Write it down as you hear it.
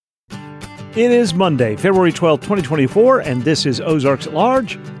It is Monday, February 12th, 2024, and this is Ozarks at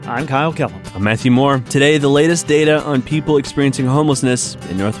Large. I'm Kyle Kellum. I'm Matthew Moore. Today, the latest data on people experiencing homelessness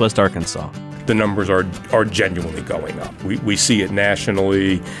in Northwest Arkansas. The numbers are genuinely going up. We see it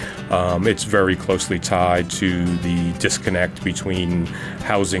nationally. It's very closely tied to the disconnect between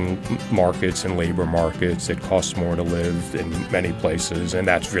housing markets and labor markets. It costs more to live in many places, and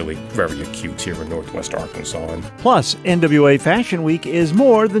that's really very acute here in Northwest Arkansas. Plus, NWA Fashion Week is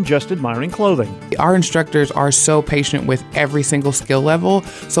more than just admiring clothing. Our instructors are so patient with every single skill level.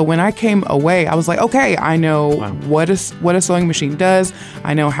 So when I came away, I was like, okay, I know what a sewing machine does.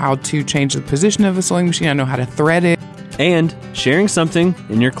 I know how to change the position of a sewing machine. I know how to thread it. And sharing something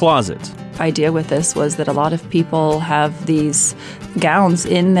in your closet. The idea with this was that a lot of people have these gowns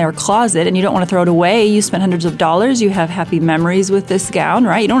in their closet and you don't want to throw it away. You spent hundreds of dollars. You have happy memories with this gown,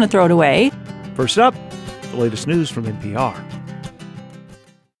 right? You don't want to throw it away. First up, the latest news from NPR.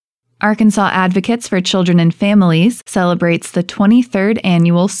 Arkansas Advocates for Children and Families celebrates the 23rd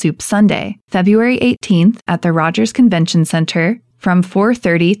annual Soup Sunday, February 18th at the Rogers Convention Center from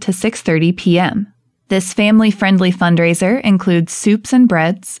 4:30 to 6:30 p.m. This family-friendly fundraiser includes soups and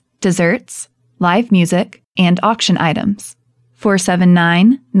breads, desserts, live music, and auction items.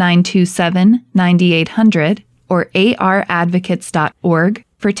 479-927-9800 or aradvocates.org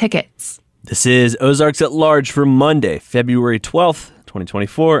for tickets. This is Ozarks at Large for Monday, February 12th,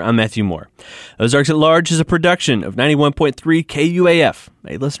 2024. I'm Matthew Moore. Ozarks at Large is a production of 91.3 KUAF,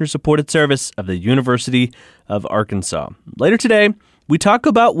 a listener-supported service of the University of Arkansas. Later today, we talk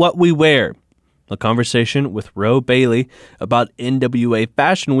about what we wear, a conversation with Ro Bailey about NWA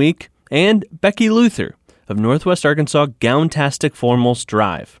Fashion Week, and Becky Luther of Northwest Arkansas Gowntastic Formals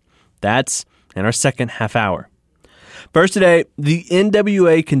Drive. That's in our second half hour. First today, the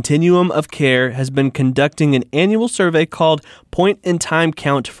NWA Continuum of Care has been conducting an annual survey called Point in Time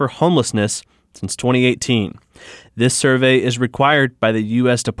Count for Homelessness since 2018. This survey is required by the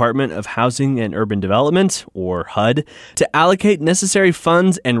U.S. Department of Housing and Urban Development, or HUD, to allocate necessary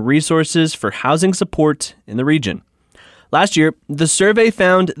funds and resources for housing support in the region. Last year, the survey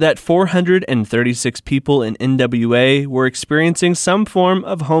found that 436 people in NWA were experiencing some form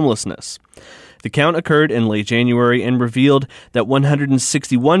of homelessness. The count occurred in late January and revealed that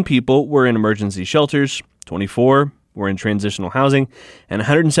 161 people were in emergency shelters, 24 were in transitional housing, and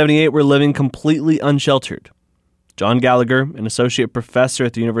 178 were living completely unsheltered. John Gallagher, an associate professor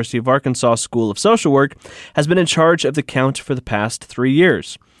at the University of Arkansas School of Social Work, has been in charge of the count for the past 3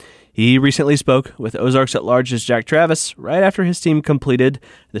 years. He recently spoke with Ozarks at Large's Jack Travis right after his team completed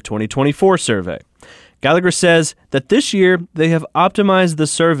the 2024 survey. Gallagher says that this year they have optimized the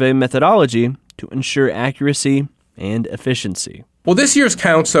survey methodology to ensure accuracy and efficiency. Well, this year's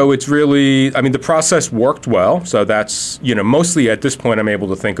count, so it's really, the process worked well. So that's, mostly at this point I'm able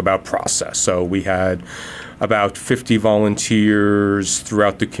to think about process. So we had about 50 volunteers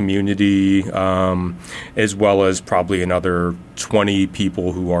throughout the community, as well as probably another 20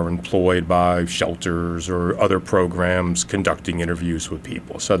 people who are employed by shelters or other programs conducting interviews with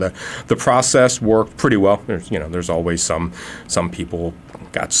people. So the process worked pretty well. There's always some people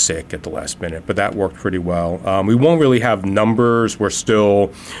got sick at the last minute, but that worked pretty well. We won't really have numbers. We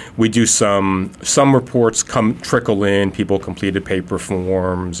do some reports trickle in. People completed paper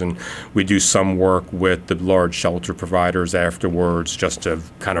forms, and we do some work with the large shelter providers afterwards just to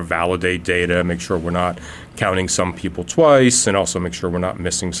kind of validate data, make sure we're not counting some people twice, and also make sure we're not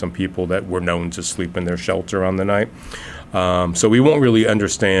missing some people that were known to sleep in their shelter on the night. So we won't really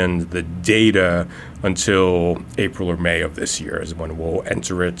understand the data until April or May of this year is when we'll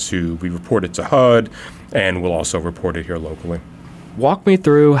enter it we report it to HUD, and we'll also report it here locally. Walk me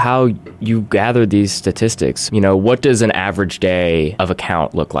through how you gather these statistics. What does an average day of a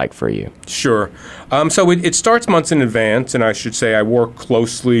count look like for you? Sure. So it starts months in advance, and I should say I work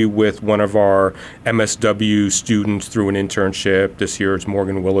closely with one of our MSW students through an internship. This year it's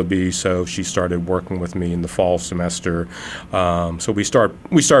Morgan Willoughby, so she started working with me in the fall semester. So we start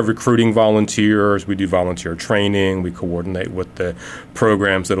recruiting volunteers. We do volunteer training. We coordinate with the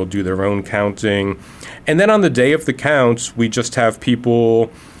programs that'll do their own counting. And then on the day of the counts, we just have people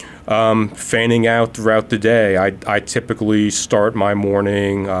fanning out throughout the day. I typically start my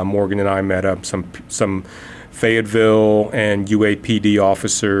morning. Morgan and I met up some Fayetteville and UAPD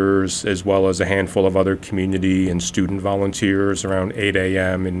officers, as well as a handful of other community and student volunteers around 8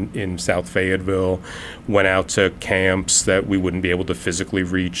 a.m. in South Fayetteville, went out to camps that we wouldn't be able to physically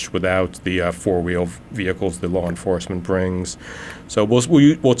reach without the four-wheel vehicles the law enforcement brings. So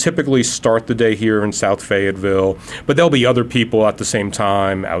we'll typically start the day here in South Fayetteville, but there'll be other people at the same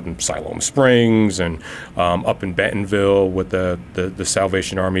time out in Siloam Springs and up in Bentonville with the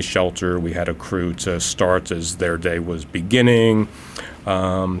Salvation Army shelter. We had a crew to start as their day was beginning.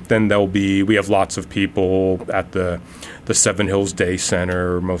 Then we have lots of people at the Seven Hills Day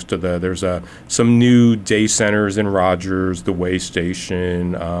Center. There's some new day centers in Rogers, the Way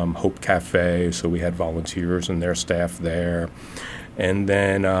Station, Hope Cafe. So we had volunteers and their staff there. And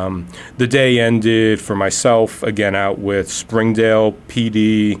then the day ended for myself, again, out with Springdale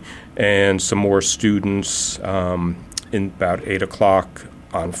PD and some more students in about 8 o'clock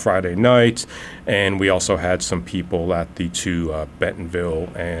on Friday night. And we also had some people at the two Bentonville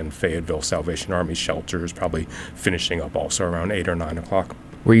and Fayetteville Salvation Army shelters, probably finishing up also around 8 or 9 o'clock.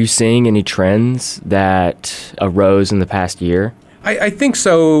 Were you seeing any trends that arose in the past year? I think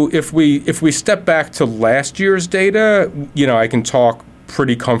so. If we step back to last year's data, I can talk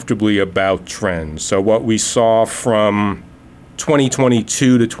pretty comfortably about trends. So what we saw from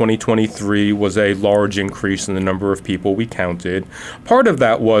 2022 to 2023 was a large increase in the number of people we counted. Part of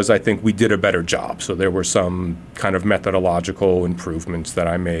that was, I think, we did a better job. So there were some kind of methodological improvements that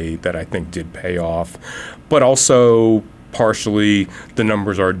I made that I think did pay off. But also, partially, the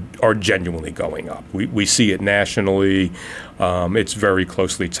numbers are genuinely going up. We see it nationally. It's very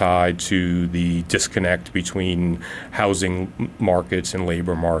closely tied to the disconnect between housing markets and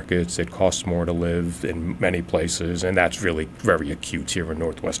labor markets. It costs more to live in many places, and that's really very acute here in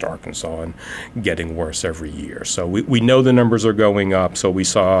Northwest Arkansas and getting worse every year. So we know the numbers are going up. So we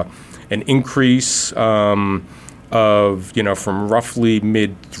saw an increase of, from roughly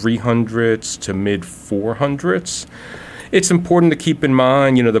mid-300s to mid-400s. It's important to keep in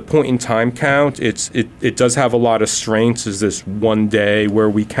mind, the point-in-time count. It does have a lot of strengths as this one day where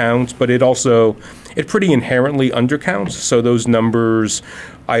we count, but it pretty inherently undercounts. So those numbers,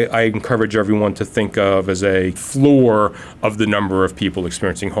 I encourage everyone to think of as a floor of the number of people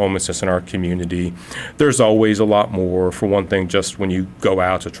experiencing homelessness in our community. There's always a lot more. For one thing, just when you go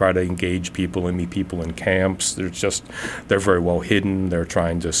out to try to engage people and meet people in camps, they're very well hidden. They're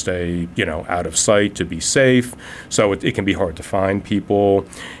trying to stay, out of sight to be safe. So it can be hard to find people.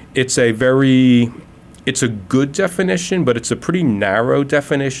 It's a good definition, but it's a pretty narrow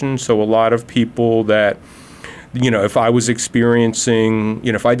definition. So a lot of people that, if I was experiencing,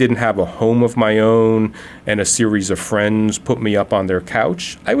 if I didn't have a home of my own and a series of friends put me up on their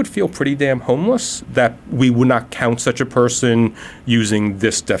couch, I would feel pretty damn homeless. That we would not count such a person using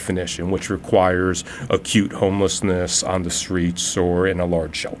this definition, which requires acute homelessness on the streets or in a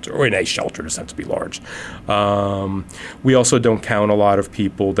large shelter, or in a shelter, it's meant to be large. We also don't count a lot of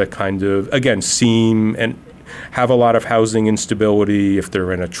people that kind of, again, seem and have a lot of housing instability, if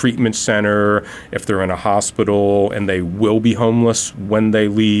they're in a treatment center, if they're in a hospital, and they will be homeless when they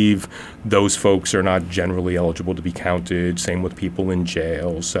leave. Those folks are not generally eligible to be counted. Same with people in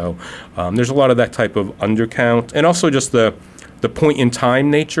jail. So there's a lot of that type of undercount. And also just the point-in-time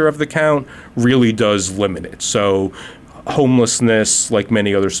nature of the count really does limit it. So homelessness, like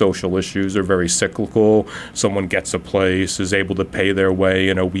many other social issues, are very cyclical. Someone gets a place, is able to pay their way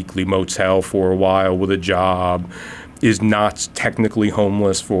in a weekly motel for a while with a job, is not technically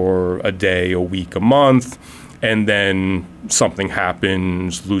homeless for a day, a week, a month, and then something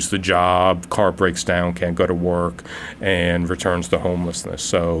happens, lose the job, car breaks down, can't go to work, and returns to homelessness.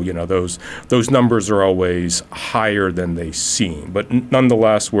 So, those numbers are always higher than they seem. But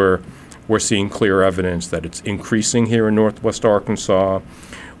nonetheless, we're seeing clear evidence that it's increasing here in Northwest Arkansas.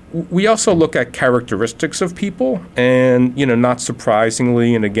 We also look at characteristics of people, and, not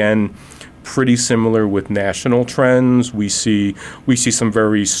surprisingly, and again, pretty similar with national trends, we see some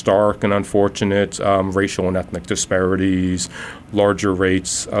very stark and unfortunate racial and ethnic disparities, larger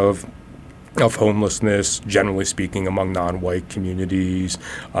rates of homelessness, generally speaking, among non-white communities,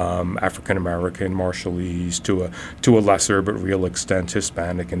 African American, Marshallese, to a lesser but real extent,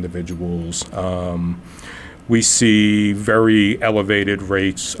 Hispanic individuals. We see very elevated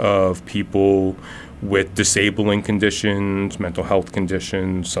rates of people with disabling conditions, mental health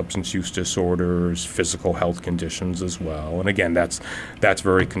conditions, substance use disorders, physical health conditions as well. And again, that's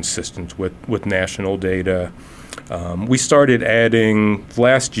very consistent with national data. We started adding,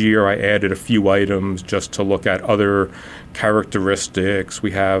 last year I added a few items just to look at other characteristics.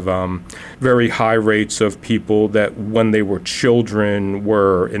 We have very high rates of people that when they were children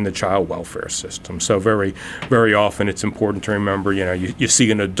were in the child welfare system. So very, very often it's important to remember, you see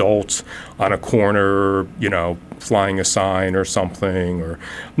an adult on a corner, flying a sign or something, or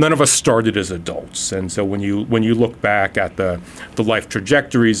none of us started as adults. And so when you look back at the life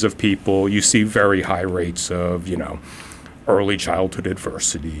trajectories of people, you see very high rates of, early childhood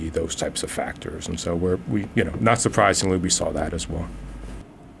adversity, those types of factors. And so we not surprisingly, we saw that as well.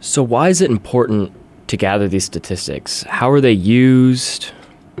 So why is it important to gather these statistics? How are they used?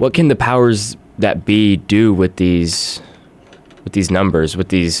 What can the powers that be do with these numbers, with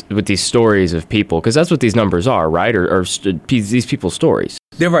these stories of people? Because that's what these numbers are, right? Or these people's stories.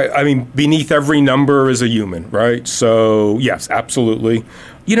 They're right. I mean, beneath every number is a human, right? So, yes, absolutely.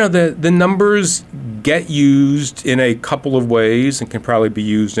 The numbers get used in a couple of ways and can probably be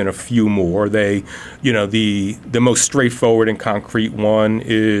used in a few more. They, the most straightforward and concrete one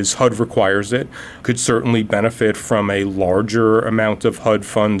is HUD requires it. Could certainly benefit from a larger amount of HUD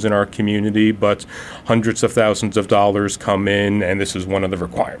funds in our community, but hundreds of thousands of dollars come in, and this is one of the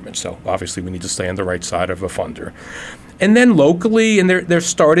requirements. So obviously we need to stay on the right side of a funder. And then locally, and there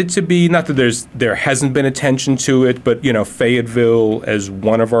started to be, not that there hasn't been attention to it, but Fayetteville as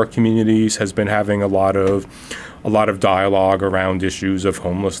one of our communities has been having a lot of dialogue around issues of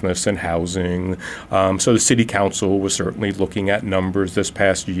homelessness and housing. So the city council was certainly looking at numbers this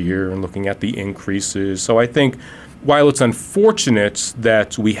past year and looking at the increases. So I think while it's unfortunate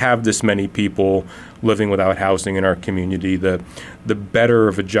that we have this many people living without housing in our community, the better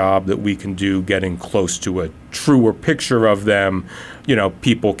of a job that we can do getting close to a truer picture of them,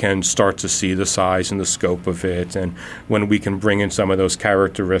 people can start to see the size and the scope of it. And when we can bring in some of those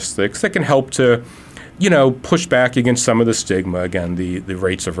characteristics that can help to push back against some of the stigma. Again, the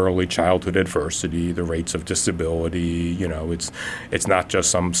rates of early childhood adversity, the rates of disability, it's not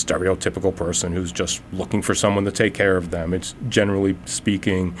just some stereotypical person who's just looking for someone to take care of them. It's generally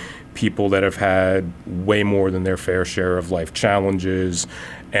speaking people that have had way more than their fair share of life challenges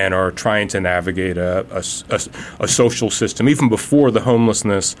and are trying to navigate a social system, even before the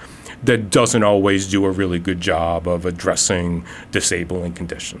homelessness, that doesn't always do a really good job of addressing disabling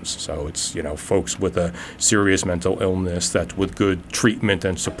conditions. So it's, folks with a serious mental illness that with good treatment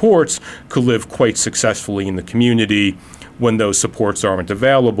and supports could live quite successfully in the community. When those supports aren't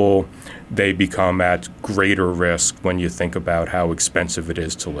available, they become at greater risk when you think about how expensive it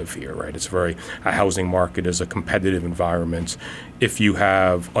is to live here, right? A housing market is a competitive environment. If you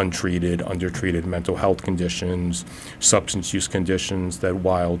have undertreated mental health conditions, substance use conditions that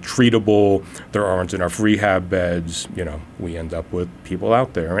while treatable, there aren't enough rehab beds, we end up with people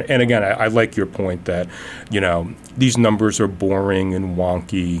out there. And again, I like your point that, these numbers are boring and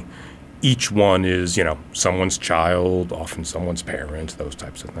wonky. Each one is, someone's child, often someone's parent, those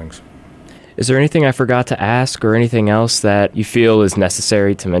types of things. Is there anything I forgot to ask or anything else that you feel is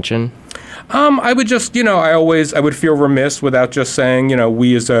necessary to mention? I would just, I would feel remiss without just saying,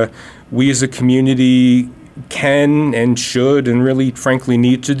 we as a community can and should and really, frankly,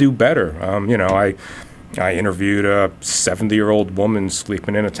 need to do better. I interviewed a 70-year-old woman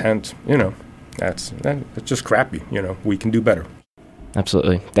sleeping in a tent. That's just crappy. We can do better.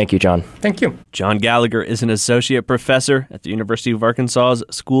 Absolutely. Thank you, John. Thank you. John Gallagher is an associate professor at the University of Arkansas's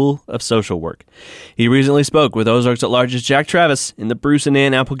School of Social Work. He recently spoke with Ozarks at Large's Jack Travis in the Bruce and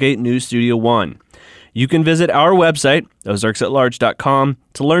Ann Applegate News Studio 1. You can visit our website, ozarksatlarge.com,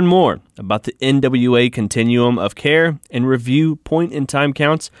 to learn more about the NWA Continuum of Care and review point-in-time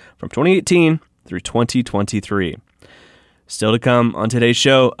counts from 2018 through 2023. Still to come on today's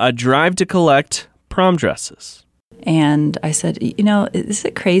show, a drive to collect prom dresses. And I said, is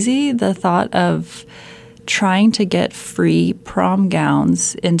it crazy, the thought of trying to get free prom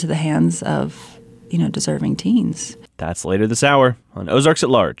gowns into the hands of, deserving teens? That's later this hour on Ozarks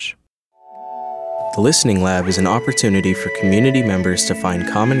at Large. The Listening Lab is an opportunity for community members to find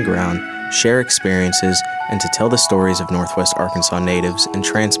common ground, share experiences, and to tell the stories of Northwest Arkansas natives and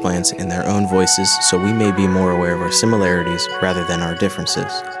transplants in their own voices so we may be more aware of our similarities rather than our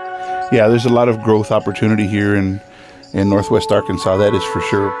differences. Yeah, there's a lot of growth opportunity here in Northwest Arkansas, that is for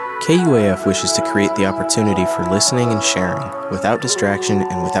sure. KUAF wishes to create the opportunity for listening and sharing without distraction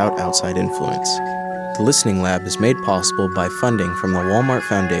and without outside influence. The Listening Lab is made possible by funding from the Walmart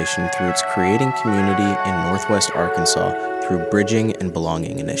Foundation through its Creating Community in Northwest Arkansas through Bridging and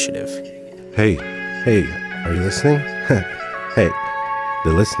Belonging initiative. Hey, Hey, are you listening? Hey,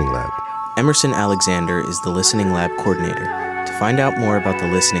 the Listening Lab. Emerson Alexander is the Listening Lab coordinator. To find out more about the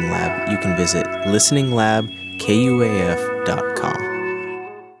Listening Lab, you can visit listeninglabkuaf.com.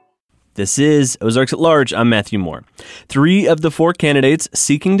 This is Ozarks at Large. I'm Matthew Moore. 3 of the 4 candidates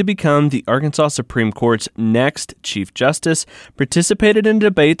seeking to become the Arkansas Supreme Court's next Chief Justice participated in a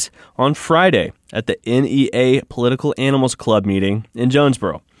debate on Friday at the NEA Political Animals Club meeting in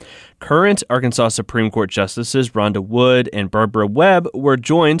Jonesboro. Current Arkansas Supreme Court Justices Rhonda Wood and Barbara Webb were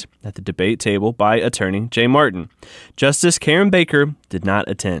joined at the debate table by attorney Jay Martin. Justice Karen Baker did not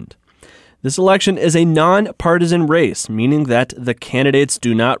attend. This election is a nonpartisan race, meaning that the candidates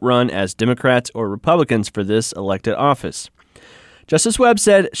do not run as Democrats or Republicans for this elected office. Justice Webb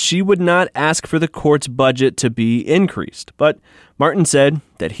said she would not ask for the court's budget to be increased, but Martin said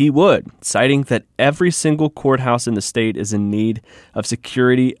that he would, citing that every single courthouse in the state is in need of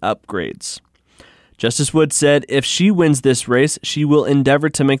security upgrades. Justice Wood said if she wins this race, she will endeavor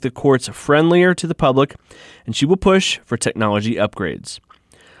to make the courts friendlier to the public, and she will push for technology upgrades.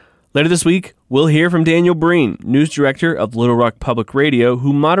 Later this week, we'll hear from Daniel Breen, news director of Little Rock Public Radio,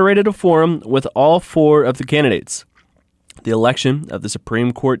 who moderated a forum with all 4 of the candidates. The election of the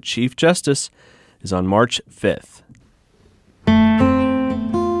Supreme Court Chief Justice is on March 5th.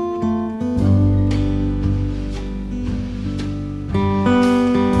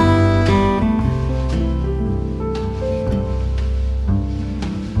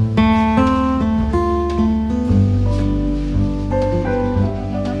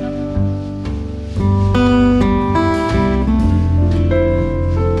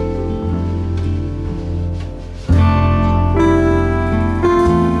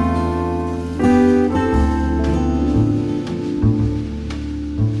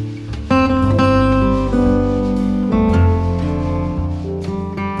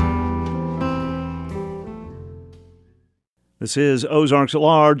 This is Ozarks at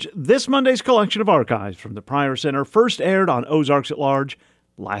Large. This Monday's collection of archives from the Pryor Center first aired on Ozarks at Large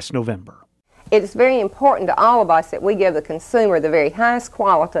last November. It's very important to all of us that we give the consumer the very highest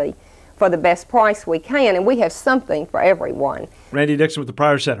quality for the best price we can, and we have something for everyone. Randy Dixon with the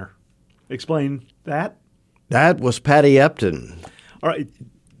Pryor Center. Explain that. That was Patty Upton. All right.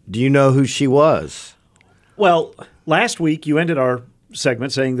 Do you know who she was? Well, last week you ended our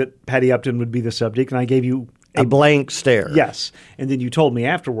segment saying that Patty Upton would be the subject, and I gave you a blank stare. Yes. And then you told me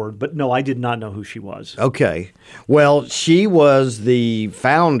afterward, but no, I did not know who she was. Okay. Well, she was the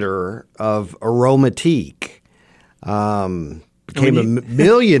founder of Aromatique. Became a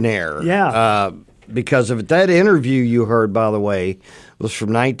millionaire. Yeah. Because of it. That interview you heard, by the way, was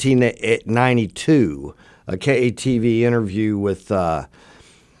from 1992, a KATV interview with our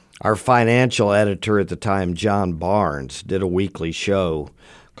financial editor at the time, John Barnes, did a weekly show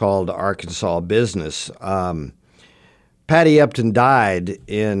called Arkansas Business. Patty Upton died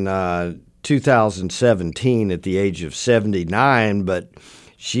in 2017 at the age of 79, but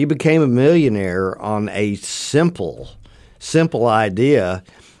she became a millionaire on a simple idea,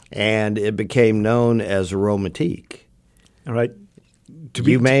 and it became known as Aromatique. All right.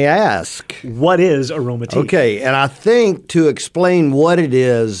 You may ask. What is Aromatique? Okay, and I think to explain what it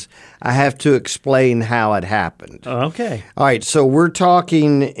is, I have to explain how it happened. Okay. All right, so we're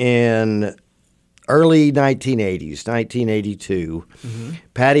talking in early 1980s, 1982. Mm-hmm.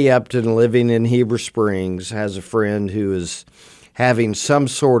 Patty Upton, living in Heber Springs, has a friend who is having some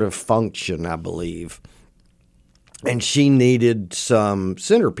sort of function, I believe, and she needed some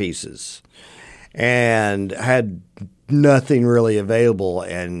centerpieces and had nothing really available,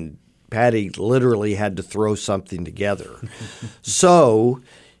 and Patty literally had to throw something together. So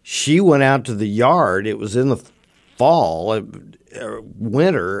she went out to the yard. It was in the fall,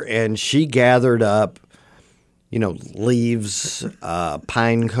 winter, and she gathered up, leaves,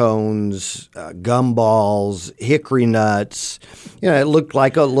 pine cones, gumballs, hickory nuts. It looked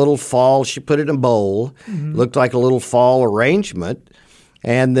like a little fall. She put it in a bowl. Mm-hmm. Looked like a little fall arrangement.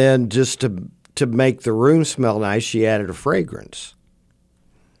 And then just to make the room smell nice, she added a fragrance.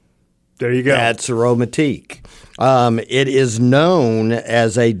 There you go. That's Aromatique. It is known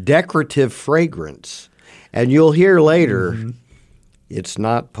as a decorative fragrance. And you'll hear later, it's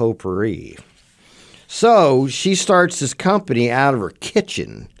not potpourri. So she starts this company out of her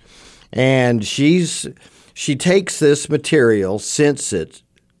kitchen, and she takes this material, scents it,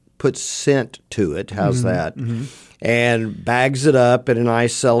 puts scent to it, how's that, and bags it up in a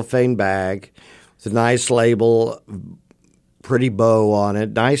nice cellophane bag with a nice label, pretty bow on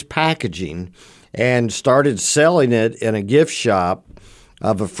it, nice packaging, and started selling it in a gift shop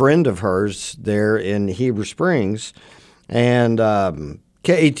of a friend of hers there in Heber Springs. And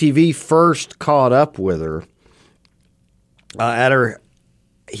KATV first caught up with her at her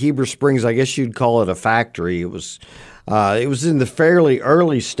Heber Springs, I guess you'd call it a factory. It was in the fairly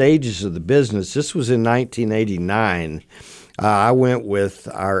early stages of the business. This was in 1989. I went with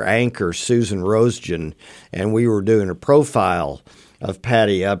our anchor, Susan Rosegen, and we were doing a profile of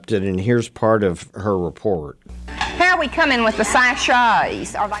Patty Upton, and here's part of her report. How are we coming with the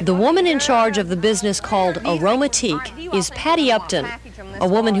sachets? The woman in charge of the business called Aromatique is Patty Upton, a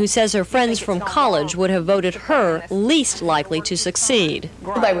woman who says her friends from college would have voted her least likely to succeed.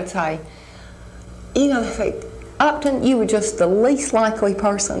 They would say, Upton, you were just the least likely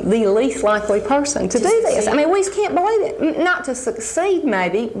person to do this. I mean, we just can't believe it. Not to succeed,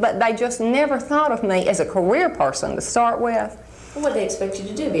 maybe, but they just never thought of me as a career person to start with. What did they expect you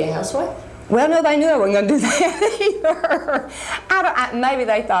to do, be a housewife? Well, no, they knew I wasn't going to do that either. Maybe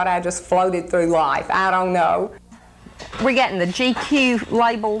they thought I just floated through life. I don't know. We're getting the GQ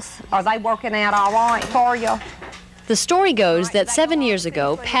labels. Are they working out all right for you? The story goes that 7 years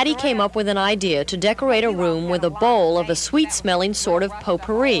ago, Patty came up with an idea to decorate a room with a bowl of a sweet-smelling sort of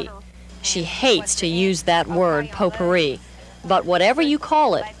potpourri. She hates to use that word, potpourri. But whatever you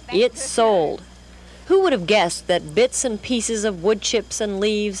call it, it sold. Who would have guessed that bits and pieces of wood chips and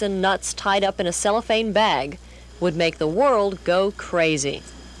leaves and nuts tied up in a cellophane bag would make the world go crazy?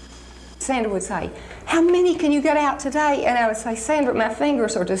 Sandra would say, how many can you get out today? And I would say, Sandra, my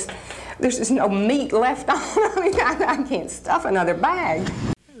fingers are just, there's just no meat left on them. I mean, I can't stuff another bag.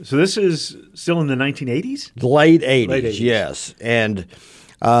 So this is still in the 1980s? The late 80s, yes. And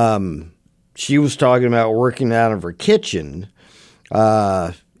she was talking about working out of her kitchen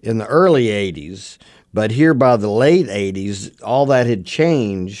in the early 80s. But here by the late 80s, all that had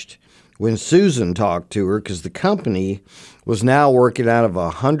changed when Susan talked to her because the company was now working out of a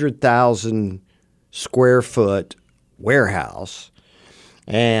 100,000 square foot warehouse.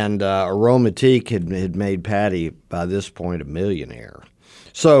 And Aromatique had made Patty, by this point, a millionaire.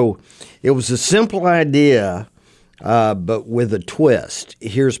 So it was a simple idea, but with a twist.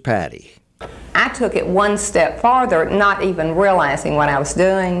 Here's Patty. I took it one step farther, not even realizing what I was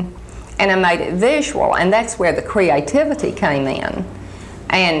doing. And I made it visual, and that's where the creativity came in.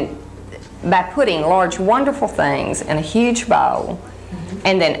 And by putting large, wonderful things in a huge bowl,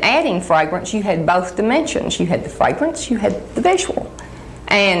 and then adding fragrance, you had both dimensions. You had the fragrance, you had the visual.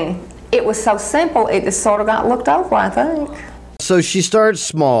 And it was so simple, it just sort of got looked over, I think. So she starts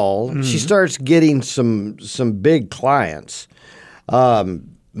small. Mm-hmm. She starts getting some big clients,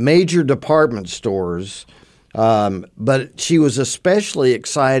 major department stores. But she was especially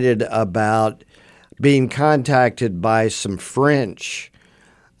excited about being contacted by some French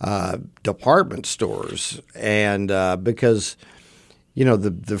department stores, and because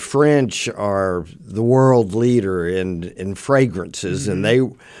the French are the world leader in fragrances, mm-hmm. and they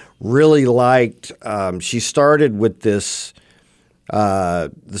really liked. She started with this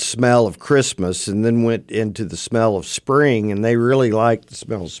the smell of Christmas, and then went into the smell of spring, and they really liked the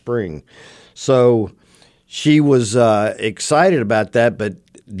smell of spring, so. She was excited about that, but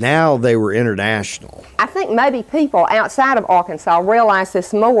now they were international. I think maybe people outside of Arkansas realize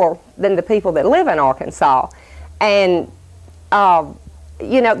this more than the people that live in Arkansas. And,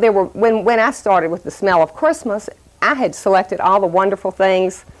 there were when I started with the smell of Christmas, I had selected all the wonderful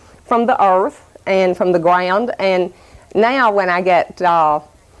things from the earth and from the ground. And now when I get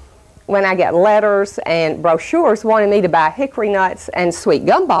letters and brochures wanting me to buy hickory nuts and sweet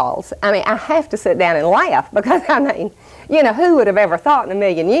gumballs, I mean, I have to sit down and laugh because, who would have ever thought in a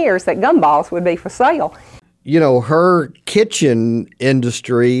million years that gumballs would be for sale? Her kitchen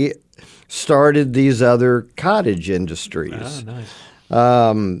industry started these other cottage industries.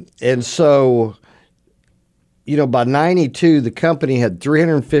 Oh, nice. And so, by 92, the company had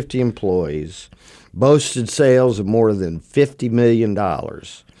 350 employees, boasted sales of more than $50 million.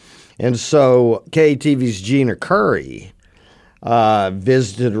 And so KATV's Gina Curry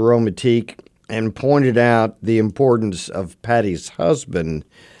visited Aromatique and pointed out the importance of Patty's husband,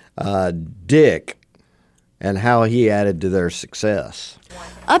 Dick, and how he added to their success.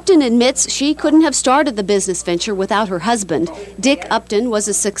 Upton admits she couldn't have started the business venture without her husband. Dick Upton was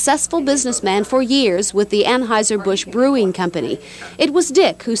a successful businessman for years with the Anheuser-Busch Brewing Company. It was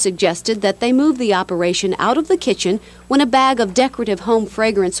Dick who suggested that they move the operation out of the kitchen when a bag of decorative home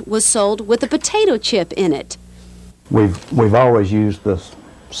fragrance was sold with a potato chip in it. We've always used this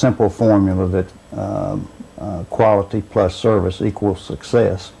simple formula that quality plus service equals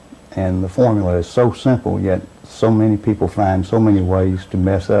success. And the formula is so simple, yet so many people find so many ways to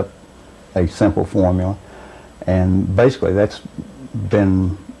mess up a simple formula. And basically that's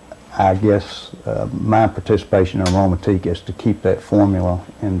been I guess my participation in Aromatique is to keep that formula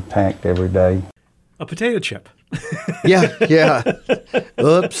intact every day. A potato chip. Yeah.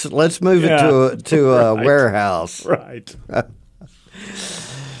 Oops. Let's move it to a Right. warehouse. Right.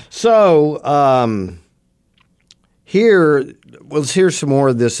 So let's hear some more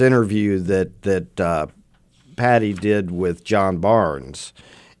of this interview that Patty did with John Barnes,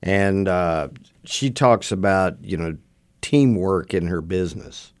 and she talks about teamwork in her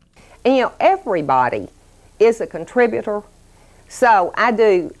business. And everybody is a contributor. So I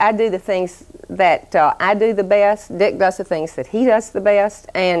do the things that I do the best. Dick does the things that he does the best,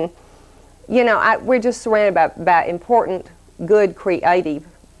 and we're just surrounded by important, good, creative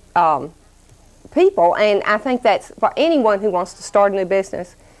people. And I think that's for anyone who wants to start a new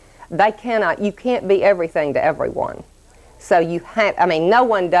business. You can't be everything to everyone. So no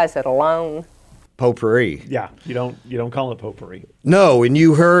one does it alone. Potpourri. Yeah, you don't call it potpourri. No, and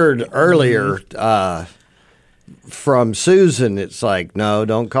you heard earlier from Susan, it's like, no,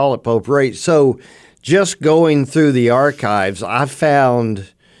 don't call it potpourri. So just going through the archives, I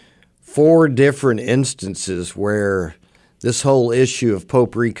found 4 different instances where this whole issue of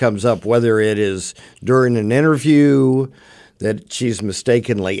potpourri comes up, whether it is during an interview that she's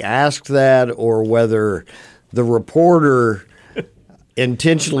mistakenly asked that, or whether the reporter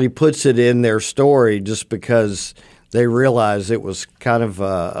intentionally puts it in their story just because they realize it was kind of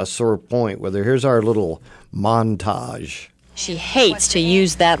a sore point. Here's our little montage. She hates to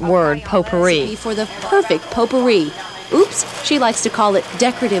use that word, potpourri. For the perfect potpourri. Oops, she likes to call it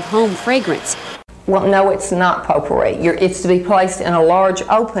decorative home fragrance. Well, no, it's not potpourri. It's to be placed in a large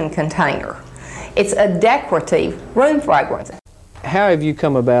open container. It's a decorative room fragrance. How have you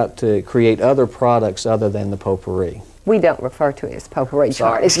come about to create other products other than the potpourri? We don't refer to it as potpourri,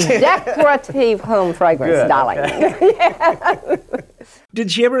 Charlie. It's decorative home fragrance, Good, darling. okay.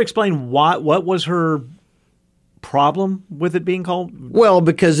 Did she ever explain what was her problem with it being called? Well,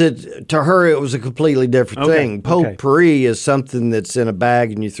 because to her it was a completely different thing. Potpourri is something that's in a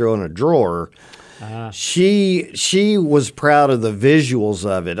bag and you throw in a drawer. She was proud of the visuals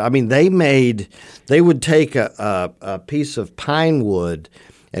of it. I mean, they would take a piece of pine wood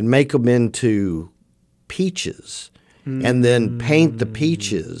and make them into peaches, and then paint the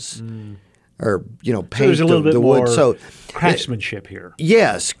peaches, or paint so there's a little bit the more wood. So craftsmanship here.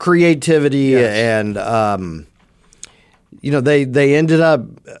 Yes, creativity, and they ended up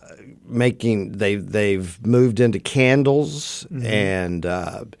making. They've moved into candles and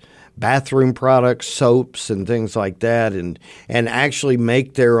bathroom products, soaps, and things like that, and actually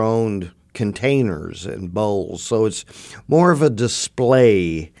make their own containers and bowls. So it's more of a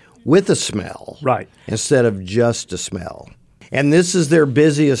display with a smell, right, instead of just a smell. And this is their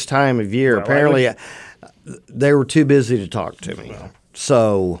busiest time of year. Well, apparently, they were too busy to talk to me.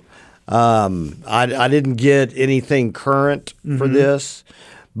 So I didn't get anything current for this,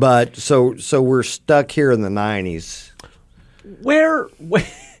 but so we're stuck here in the 90s. Where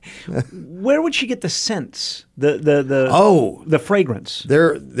would she get the scents? The fragrance?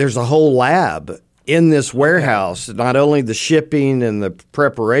 There's a whole lab in this warehouse. Not only the shipping and the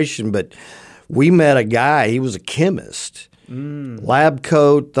preparation, but we met a guy. He was a chemist, lab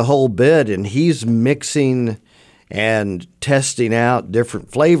coat, the whole bit, and he's mixing and testing out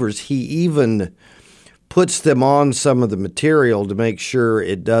different flavors. He even puts them on some of the material to make sure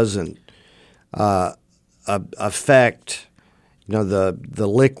it doesn't affect the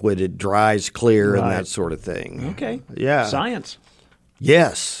liquid. It dries clear, right, and that sort of thing. Okay. Yeah. Science.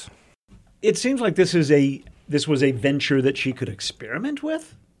 Yes. It seems like this was a venture that she could experiment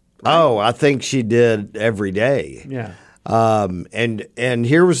with. Right? Oh, I think she did every day. Yeah. And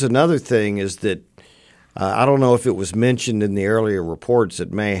here was another thing is that I don't know if it was mentioned in the earlier reports.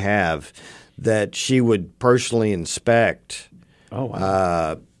 It may have, that she would personally inspect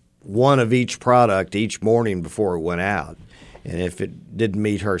one of each product each morning before it went out. And if it didn't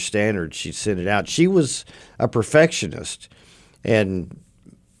meet her standards, she'd send it out. She was a perfectionist and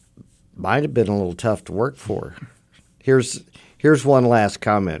might have been a little tough to work for. Here's one last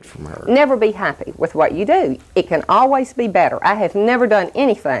comment from her. Never be happy with what you do. It can always be better. I have never done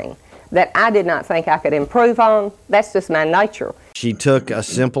anything that I did not think I could improve on. That's just my nature. She took a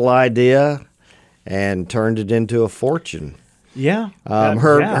simple idea and turned it into a fortune. Yeah.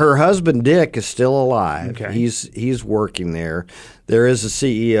 Her husband Dick is still alive. Okay. He's working there. There is a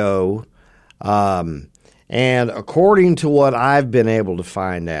CEO, and according to what I've been able to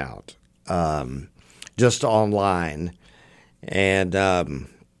find out, just online, and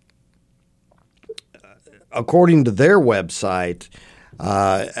according to their website,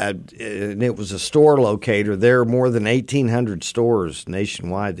 and it was a store locator. There are more than 1,800 stores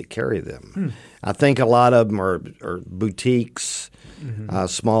nationwide that carry them. I think a lot of them are boutiques,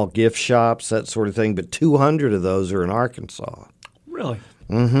 small gift shops, that sort of thing, but 200 of those are in Arkansas. Really?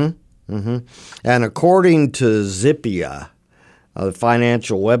 And according to Zippia, the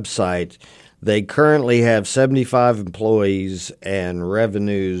financial website, they currently have 75 employees and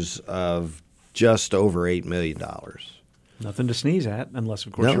revenues of just over $8 million. Nothing to sneeze at, unless,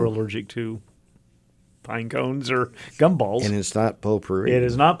 of course, No. you're allergic to pine cones or gumballs. And it's not potpourri. It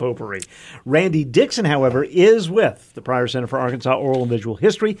is not potpourri. Randy Dixon, however, is with the Pryor Center for Arkansas Oral and Visual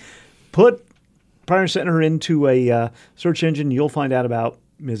History. Put Pryor Center into a search engine. You'll find out about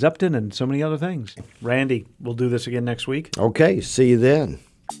Ms. Upton and so many other things. Randy, we'll do this again next week. Okay, see you then.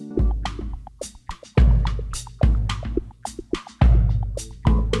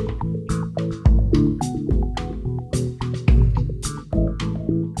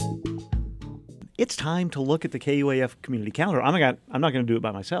 It's time to look at the KUAF community calendar. I'm not going to do it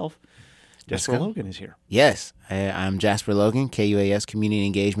by myself. Jasper Logan is here. Yes, I'm Jasper Logan, KUAF's Community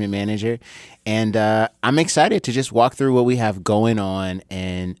Engagement Manager, and I'm excited to just walk through what we have going on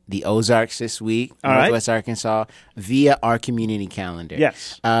in the Ozarks this week, Northwest Arkansas, via our community calendar.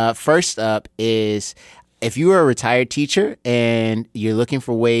 Yes. First up is, if you are a retired teacher and you're looking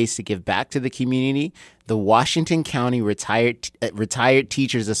for ways to give back to the community, the Washington County Retired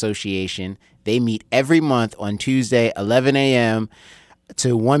Teachers Association, they meet every month on Tuesday, 11 a.m.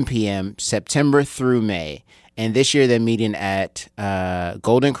 to 1 p.m., September through May. And this year they're meeting at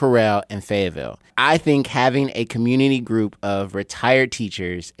Golden Corral in Fayetteville. I think having a community group of retired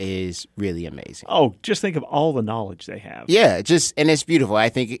teachers is really amazing. Oh, just think of all the knowledge they have. Yeah, and it's beautiful, I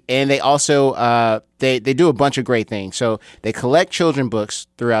think. And they also, they do a bunch of great things. So they collect children books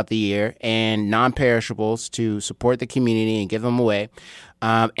throughout the year and non-perishables to support the community and give them away.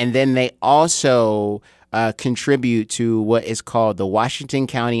 And then they also contribute to what is called the Washington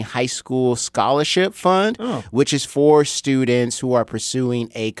County High School Scholarship Fund, which is for students who are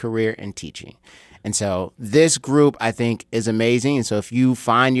pursuing a career in teaching. And so this group, I think, is amazing. And so if you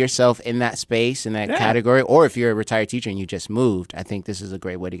find yourself in that space, in that category, or if you're a retired teacher and you just moved, I think this is a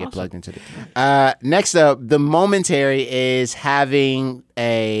great way to get plugged into it. Next up, the Momentary is having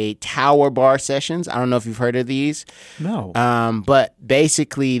a Tower Bar sessions. I don't know if you've heard of these. No. But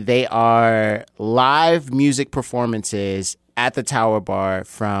basically, they are live music performances at the Tower Bar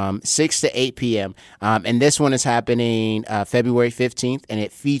from 6 to 8 p.m. And this one is happening February 15th, and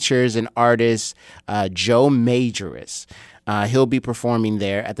it features an artist, Joe Majoris. He'll be performing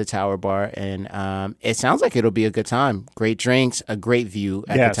there at the Tower Bar, and it sounds like it'll be a good time. Great drinks, a great view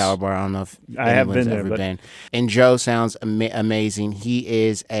at the Tower Bar. I don't know if anyone's ever been. And Joe sounds amazing. He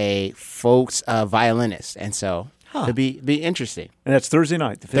is a folks violinist, and so it'll be interesting. And that's Thursday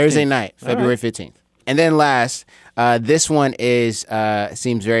night, the 15th. Thursday night, February 15th. And then last, this one is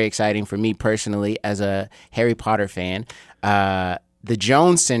seems very exciting for me personally as a Harry Potter fan. The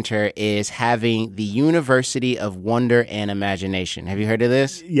Jones Center is having the University of Wonder and Imagination. Have you heard of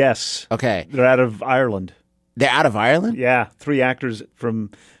this? Yes. Okay. They're out of Ireland. They're out of Ireland? Yeah, 3 actors from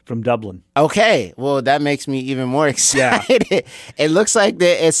Dublin. Okay, well that makes me even more excited. Yeah. It looks like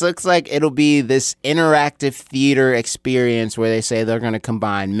it'll be this interactive theater experience where they say they're going to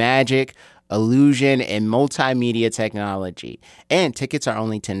combine magic, illusion, and multimedia technology. And tickets are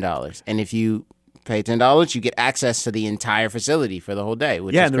only $10. And if you pay $10, you get access to the entire facility for the whole day,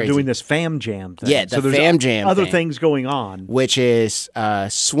 which is and they're crazy. doing this Fam Jam thing. Yeah, the Fam Jam other thing, things going on. Which is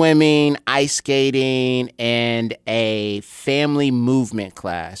swimming, ice skating, and a family movement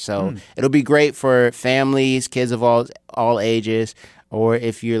class. So it'll be great for families, kids of all ages. Or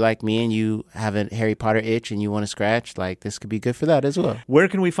if you're like me and you have a Harry Potter itch and you want to scratch, like this could be good for that as well. Where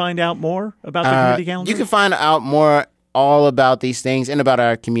can we find out more about the community calendar? You can find out more all about these things and about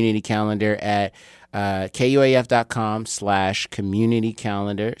our community calendar at KUAF.com/community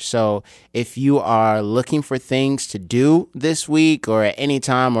calendar. So if you are looking for things to do this week or at any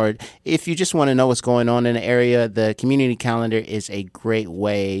time, or if you just want to know what's going on in the area, the community calendar is a great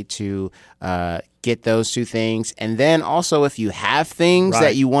way to get those two things. And then also if you have things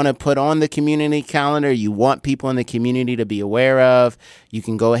that you want to put on the community calendar, you want people in the community to be aware of, you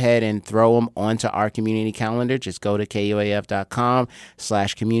can go ahead and throw them onto our community calendar. Just go to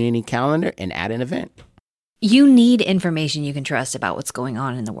KUAF.com/community calendar and add an event. You need information you can trust about what's going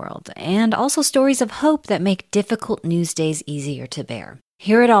on in the world, and also stories of hope that make difficult news days easier to bear.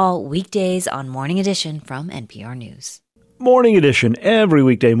 Hear it all weekdays on Morning Edition from NPR News. Morning Edition, every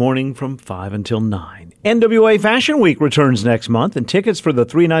weekday morning from 5 until 9. NWA Fashion Week returns next month, and tickets for the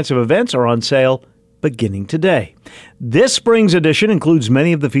 3 nights of events are on sale beginning today. This spring's edition includes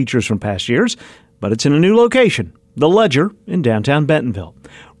many of the features from past years, but it's in a new location, the Ledger in downtown Bentonville.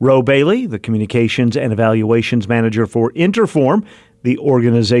 Ro Bailey, the Communications and Evaluations Manager for Interform, the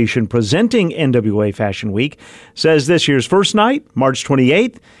organization presenting NWA Fashion Week, says this year's first night, March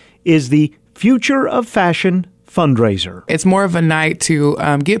 28th, is the Future of Fashion fundraiser. It's more of a night to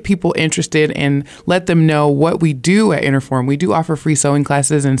get people interested and let them know what we do at Interform. We do offer free sewing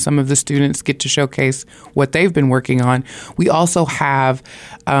classes, and some of the students get to showcase what they've been working on. We also have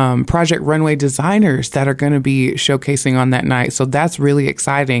Project Runway designers that are going to be showcasing on that night. So that's really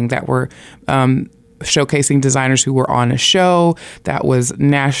exciting that we're showcasing designers who were on a show that was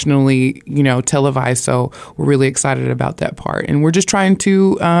nationally, televised. So we're really excited about that part. And we're just trying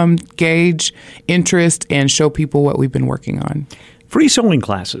to gauge interest and show people what we've been working on. Free sewing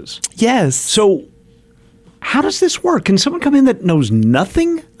classes. Yes. So how does this work? Can someone come in that knows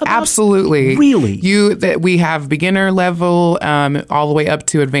nothing about Absolutely. Really? We have beginner level all the way up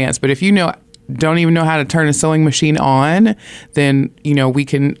to advanced. But if you don't even know how to turn a sewing machine on, then, we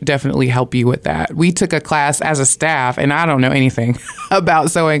can definitely help you with that. We took a class as a staff, and I don't know anything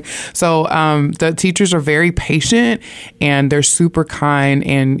about sewing. So the teachers are very patient, and they're super kind,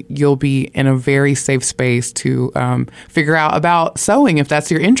 and you'll be in a very safe space to figure out about sewing if that's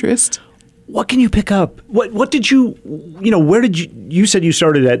your interest. What can you pick up? What did you, where did you said you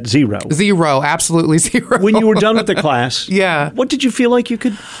started at zero. Zero, absolutely zero. When you were done with the class, yeah. What did you feel like you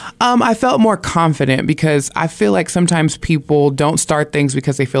could? I felt more confident because I feel like sometimes people don't start things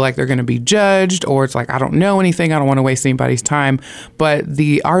because they feel like they're going to be judged, or it's like, I don't know anything. I don't want to waste anybody's time. But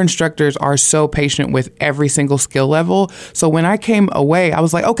our instructors are so patient with every single skill level. So when I came away, I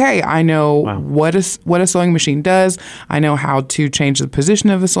was like, okay, I know what a sewing machine does. I know how to change the position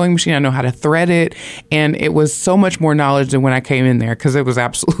of a sewing machine. I know how to thread it. And it was so much more knowledge than when I came in there because it was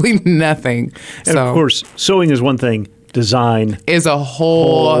absolutely nothing. And of course, sewing is one thing. Design is a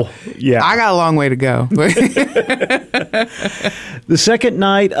whole yeah. I got a long way to go. The second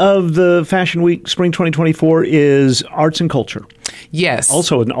night of the Fashion Week Spring 2024 is Arts and Culture. Yes.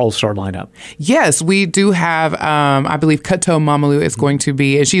 Also an all-star lineup. Yes, we do have, I believe Kato Mamalu is going to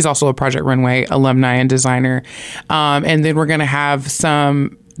be, and she's also a Project Runway alumni and designer. And then we're going to have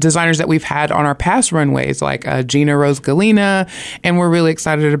some designers that we've had on our past runways, like Gina Rose Galena, and we're really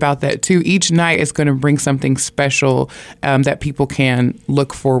excited about that too. Each night is going to bring something special that people can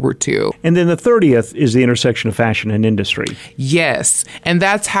look forward to. And then the 30th is the intersection of fashion and industry. Yes, and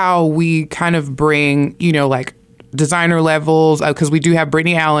that's how we kind of bring, designer levels, because we do have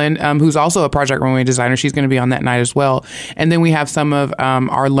Brittany Allen, who's also a Project Runway designer. She's going to be on that night as well. And then we have some of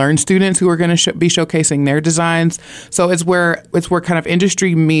our Learn students who are going to be showcasing their designs. So it's where kind of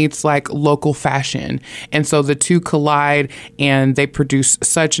industry meets like local fashion. And so the two collide, and they produce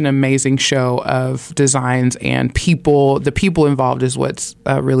such an amazing show of designs and people. The people involved is what's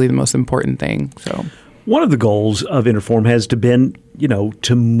really the most important thing. So one of the goals of Interform has been,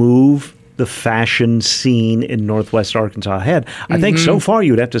 to move the fashion scene in Northwest Arkansas ahead. I think so far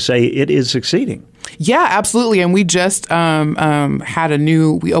you would have to say it is succeeding. Yeah, absolutely. And we just we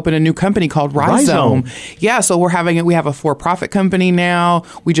opened a new company called Rhizome. Yeah, so we have a for-profit company now.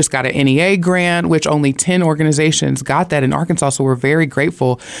 We just got an NEA grant, which only 10 organizations got that in Arkansas, so we're very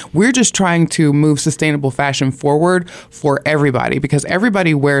grateful. We're just trying to move sustainable fashion forward for everybody because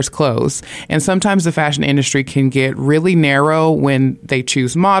everybody wears clothes. And sometimes the fashion industry can get really narrow when they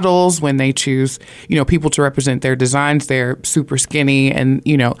choose models, when they choose, people to represent their designs. They're super skinny and,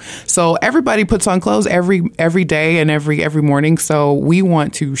 so everybody puts on clothes every day and every morning. So we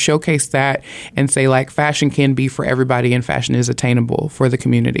want to showcase that and say fashion can be for everybody and fashion is attainable for the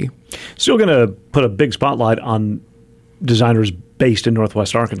community. Still going to put a big spotlight on designers based in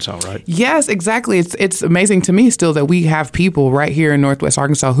Northwest Arkansas, right? Yes, exactly. It's amazing to me still that we have people right here in Northwest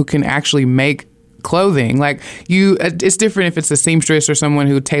Arkansas who can actually make clothing. It's different if it's a seamstress or someone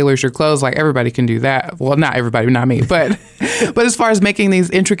who tailors your clothes. Everybody can do that. Well, not everybody, not me, but as far as making these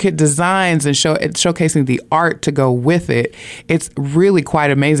intricate designs and showcasing the art to go with it, it's really quite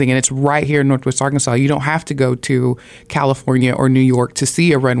amazing. And it's right here in Northwest Arkansas. You don't have to go to California or New York to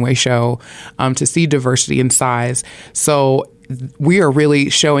see a runway show, to see diversity in size. So we are really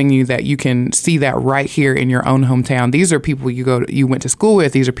showing you that you can see that right here in your own hometown. These are people you went to school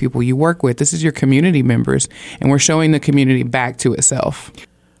with. These are people you work with. This is your community members, and we're showing the community back to itself.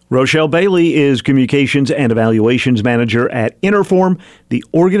 Rochelle Bailey is Communications and Evaluations Manager at Interform, the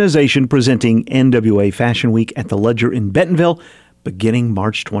organization presenting NWA Fashion Week at the Ledger in Bentonville, beginning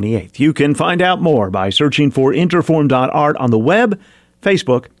March 28th. You can find out more by searching for interform.art on the web,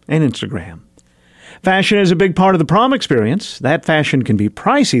 Facebook, and Instagram. Fashion is a big part of the prom experience. That fashion can be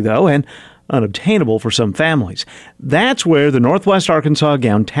pricey, though, and unobtainable for some families. That's where the Northwest Arkansas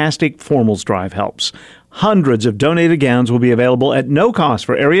Gowntastic Formals Drive helps. Hundreds of donated gowns will be available at no cost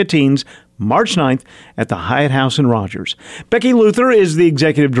for area teens March 9th at the Hyatt House in Rogers. Becky Luther is the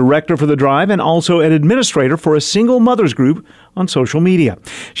executive director for the drive and also an administrator for a single mothers group on social media.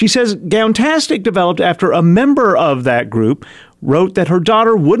 She says Gowntastic developed after a member of that group wrote that her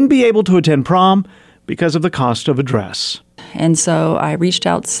daughter wouldn't be able to attend prom because of the cost of a dress. And so I reached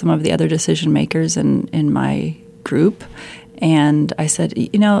out to some of the other decision makers in my group, and I said,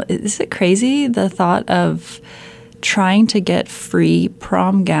 is it crazy, the thought of trying to get free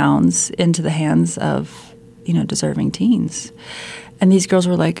prom gowns into the hands of, deserving teens? And these girls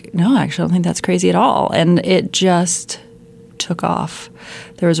were like, no, actually, I don't think that's crazy at all. And it just took off.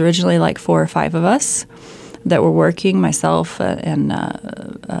 There was originally like 4 or 5 of us that were working, myself and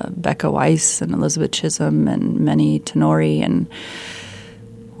Becca Weiss and Elizabeth Chisholm and Menny Tenori, and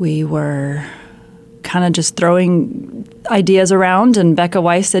we were kind of just throwing ideas around. And Becca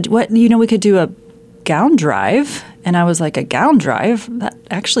Weiss said, we could do a gown drive. And I was like, a gown drive? That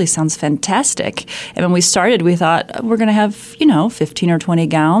actually sounds fantastic. And when we started, we thought, we're going to have, 15 or 20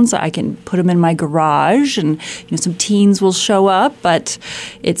 gowns. I can put them in my garage and, some teens will show up. But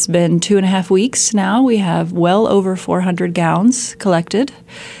it's been 2.5 weeks now. We have well over 400 gowns collected.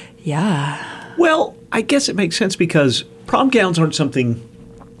 Yeah. Well, I guess it makes sense because prom gowns aren't something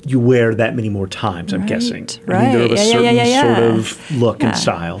you wear that many more times, I'm guessing. Right. I mean, they're of a certain sort of look and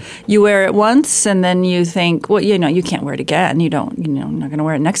style. You wear it once and then you think, well, you can't wear it again. You're not going to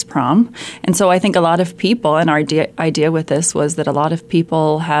wear it next prom. And so I think a lot of people, and our idea with this was that a lot of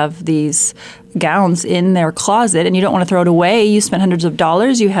people have these gowns in their closet and you don't want to throw it away. You spent hundreds of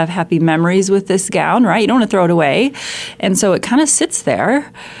dollars. You have happy memories with this gown, right? You don't want to throw it away. And so it kind of sits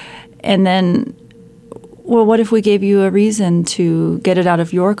there. And then, well, what if we gave you a reason to get it out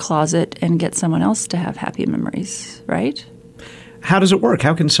of your closet and get someone else to have happy memories, right? How does it work?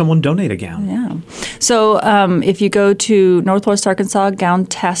 How can someone donate a gown? Yeah. So if you go to Northwest Arkansas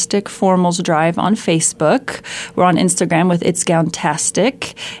Gowntastic Formals Drive on Facebook, we're on Instagram with It's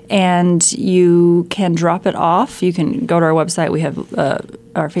Gowntastic, and you can drop it off. You can go to our website. We have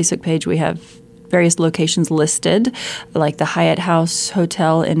our Facebook page. We have various locations listed, like the Hyatt House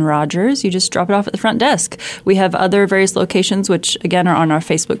Hotel in Rogers. You just drop it off at the front desk. We have other various locations, which, again, are on our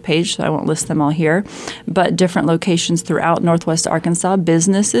Facebook page, so I won't list them all here, but different locations throughout Northwest Arkansas,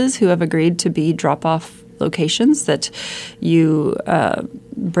 businesses who have agreed to be drop-off locations that you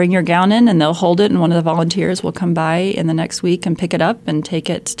bring your gown in and they'll hold it, and one of the volunteers will come by in the next week and pick it up and take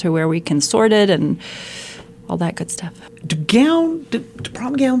it to where we can sort it and all that good stuff. Do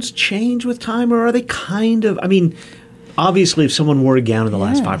prom gowns change with time, or are they kind of, obviously if someone wore a gown in the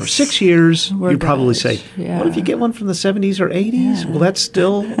last 5 or 6 years, you'd probably say, what if you get one from the 70s or 80s? Will that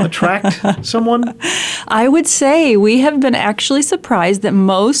still attract someone? I would say we have been actually surprised that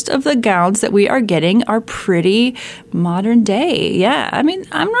most of the gowns that we are getting are pretty modern day. Yeah, I'm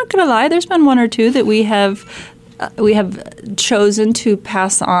not going to lie. There's been 1 or 2 that we have chosen to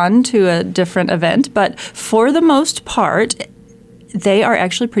pass on to a different event, but for the most part, they are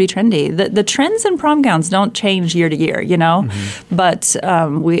actually pretty trendy. The trends in prom gowns don't change year to year, but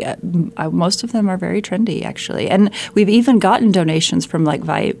most of them are very trendy, actually. And we've even gotten donations from like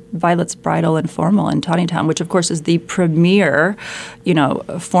Violet's Bridal and Formal in Tawnytown, which of course is the premier,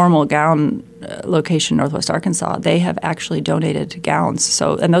 formal gown location in Northwest Arkansas. They have actually donated gowns.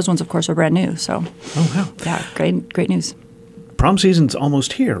 So, and those ones, of course, are brand new. So, yeah, great news. Prom season's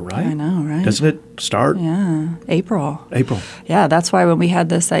almost here, right? I know, right? Doesn't it start? Yeah, April. Yeah, that's why when we had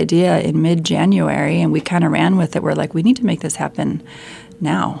this idea in mid-January and we kind of ran with it, we're like, we need to make this happen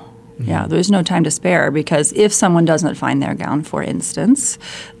now. Mm-hmm. Yeah, there's no time to spare, because if someone doesn't find their gown, for instance,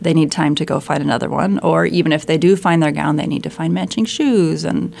 they need time to go find another one. Or even if they do find their gown, they need to find matching shoes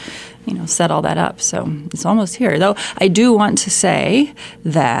and, set all that up. So it's almost here. Though I do want to say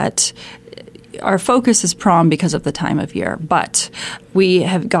that our focus is prom because of the time of year, but we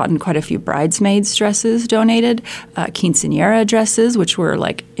have gotten quite a few bridesmaids dresses donated, quinceañera dresses, which we're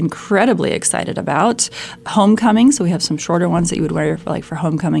like incredibly excited about, homecoming, so we have some shorter ones that you would wear for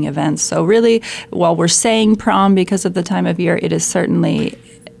homecoming events. So really, while we're saying prom because of the time of year, it is certainly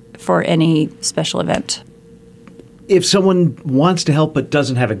for any special event. If someone wants to help but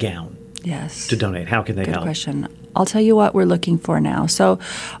doesn't have a gown to donate, how can they help? Good question. I'll tell you what we're looking for now. So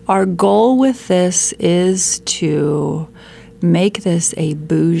our goal with this is to make this a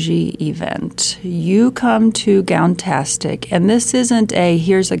bougie event. You come to Gowntastic, and this isn't a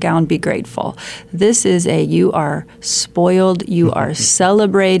here's a gown, be grateful. This is a you are spoiled, you are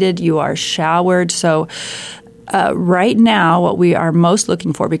celebrated, you are showered. So right now, what we are most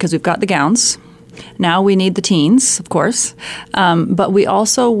looking for, because we've got the gowns, now we need the teens, of course, but we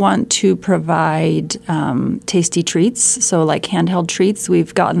also want to provide tasty treats, so like handheld treats.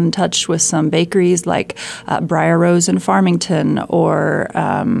 We've gotten in touch with some bakeries like Briar Rose in Farmington or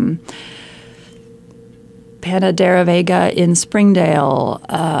Panadera Vega in Springdale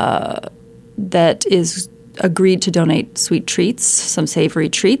that is agreed to donate sweet treats, some savory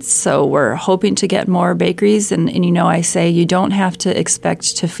treats. So we're hoping to get more bakeries. And I say you don't have to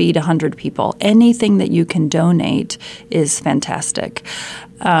expect to feed 100 people. Anything that you can donate is fantastic.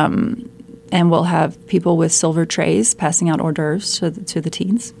 And we'll have people with silver trays passing out hors d'oeuvres to the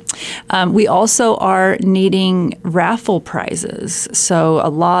teens. We also are needing raffle prizes. So a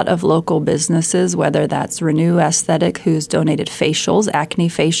lot of local businesses, whether that's Renew Aesthetic, who's donated facials, acne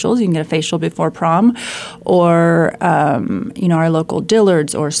facials, you can get a facial before prom, or our local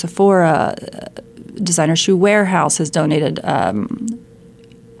Dillard's or Sephora, Designer Shoe Warehouse has donated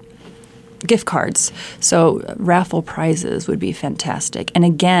gift cards. So raffle prizes would be fantastic. And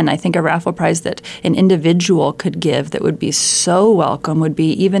again, I think a raffle prize that an individual could give that would be so welcome would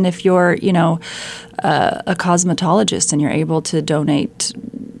be, even if you're, a cosmetologist and you're able to donate,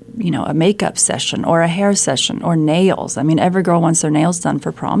 a makeup session or a hair session or nails. I mean, every girl wants their nails done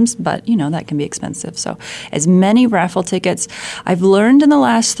for proms, but, that can be expensive. So as many raffle tickets. I've learned in the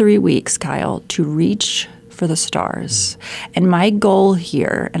last 3 weeks, Kyle, to reach for the stars. And my goal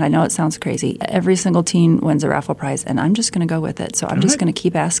here, and I know it sounds crazy, every single teen wins a raffle prize, and I'm just going to go with it. So I'm just going to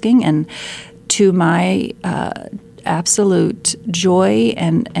keep asking, and to my absolute joy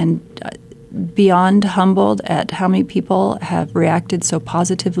and beyond humbled at how many people have reacted so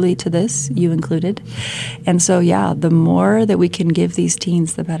positively to this, you included. And so, the more that we can give these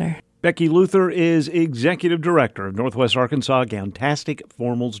teens, the better. Becky Luther is Executive Director of Northwest Arkansas Gowntastic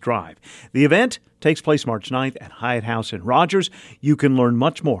Formals Drive. The event takes place March 9th at Hyatt House in Rogers. You can learn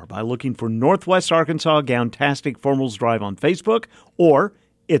much more by looking for Northwest Arkansas Gowntastic Formals Drive on Facebook, or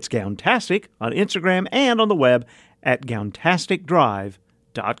It's Gowntastic on Instagram and on the web at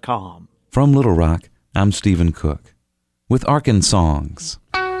gowntasticdrive.com. From Little Rock, I'm Stephen Cook with Arkansongs.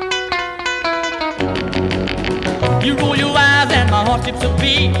 You roll your eyes and my heart skips a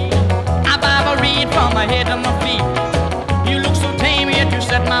beat. I vibe a read from my head to my feet. You look so tame yet you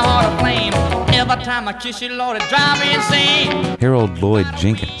set my heart aflame. Every time I kiss you, Lord, it drives me insane. Harold Lloyd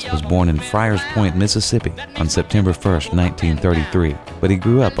Jenkins was born in Friars Point, Mississippi on September 1st, 1933, but he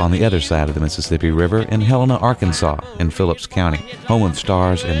grew up on the other side of the Mississippi River in Helena, Arkansas, in Phillips County, home of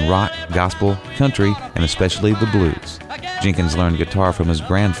stars in rock, gospel, country, and especially the blues. Jenkins learned guitar from his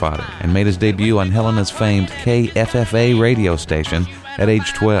grandfather and made his debut on Helena's famed KFFA radio station at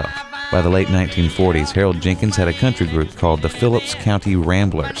age 12. By the late 1940s, Harold Jenkins had a country group called the Phillips County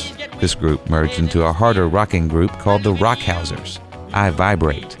Ramblers. This group merged into a harder rocking group called the Rockhousers. I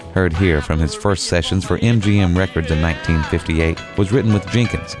Vibrate, heard here from his first sessions for MGM Records in 1958, was written with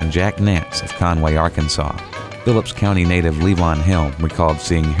Jenkins and Jack Nance of Conway, Arkansas. Phillips County native Levon Helm recalled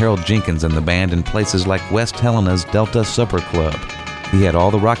seeing Harold Jenkins and the band in places like West Helena's Delta Supper Club. He had all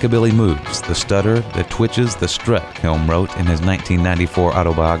the rockabilly moves, the stutter, the twitches, the strut, Helm wrote in his 1994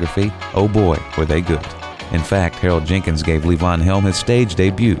 autobiography, Oh Boy, Were They Good. In fact, Harold Jenkins gave Levon Helm his stage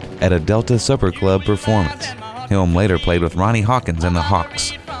debut at a Delta Supper Club performance. Helm later played with Ronnie Hawkins and the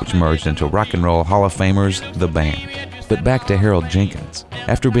Hawks, which merged into Rock and Roll Hall of Famers, The Band. But back to Harold Jenkins.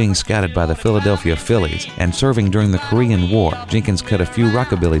 After being scouted by the Philadelphia Phillies and serving during the Korean War, Jenkins cut a few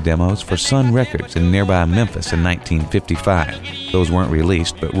rockabilly demos for Sun Records in nearby Memphis in 1955. Those weren't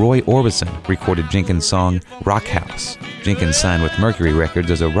released, but Roy Orbison recorded Jenkins' song Rock House. Jenkins signed with Mercury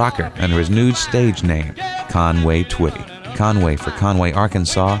Records as a rocker under his new stage name, Conway Twitty. Conway for Conway,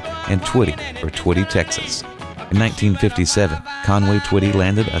 Arkansas, and Twitty for Twitty, Texas. In 1957, Conway Twitty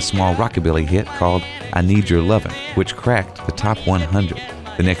landed a small rockabilly hit called I Need Your Lovin', which cracked the top 100.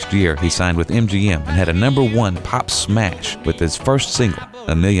 The next year, he signed with MGM and had a #1 pop smash with his first single,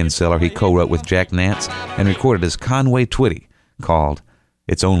 a million seller he co-wrote with Jack Nance and recorded as Conway Twitty, called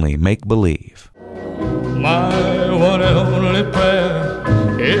It's Only Make Believe. My one and only prayer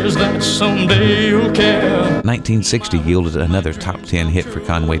is that someday you'll care. 1960 yielded another top 10 hit for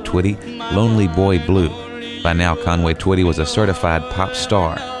Conway Twitty, Lonely Boy Blue. By now, Conway Twitty was a certified pop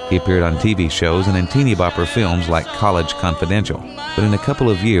star. He appeared on TV shows and in teeny bopper films like College Confidential. But in a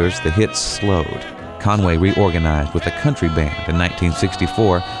couple of years, the hits slowed. Conway reorganized with a country band in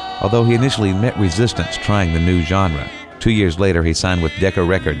 1964, although he initially met resistance trying the new genre. 2 years later, he signed with Decca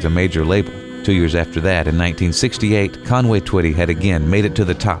Records, a major label. 2 years after that, in 1968, Conway Twitty had again made it to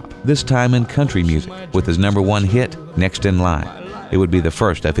the top, this time in country music, with his #1 hit, Next in Line. It would be the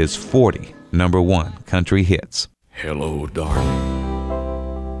first of his 40 number-one country hits. Hello, darling.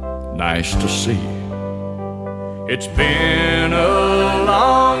 Nice to see you. It's been a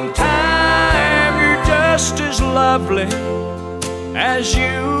long time. You're just as lovely as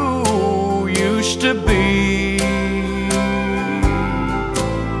you used to be.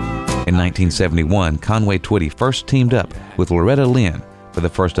 In 1971, Conway Twitty first teamed up with Loretta Lynn for the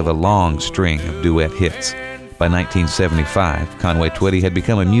first of a long string of duet hits. By 1975, Conway Twitty had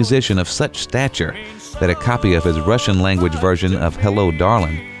become a musician of such stature that a copy of his Russian-language version of Hello,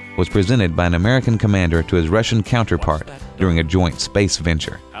 Darling was presented by an American commander to his Russian counterpart during a joint space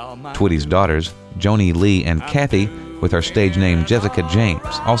venture. Twitty's daughters, Joni Lee and Kathy, with her stage name Jessica James,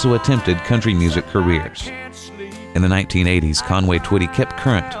 also attempted country music careers. In the 1980s, Conway Twitty kept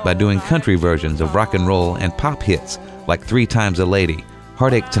current by doing country versions of rock and roll and pop hits like 3 Times a Lady,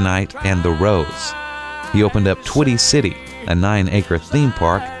 Heartache Tonight, and The Rose. He opened up Twitty City, a 9-acre theme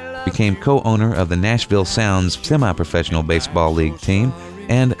park, became co-owner of the Nashville Sounds semi-professional baseball league team,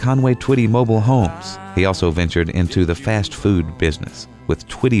 and Conway Twitty Mobile Homes. He also ventured into the fast food business with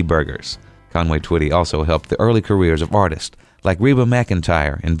Twitty Burgers. Conway Twitty also helped the early careers of artists like Reba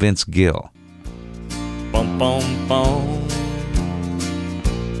McEntire and Vince Gill. Bum, bum, bum.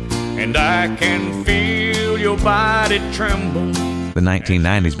 And I can feel your body tremble. The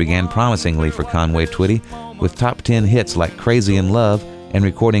 1990s began promisingly for Conway Twitty with top 10 hits like Crazy in Love and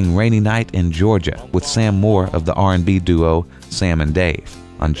recording Rainy Night in Georgia with Sam Moore of the R&B duo Sam and Dave.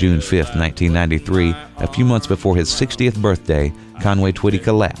 On June 5, 1993, a few months before his 60th birthday, Conway Twitty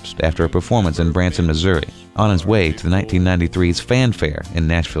collapsed after a performance in Branson, Missouri, on his way to the 1993's Fanfare in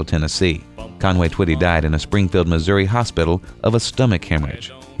Nashville, Tennessee. Conway Twitty died in a Springfield, Missouri hospital of a stomach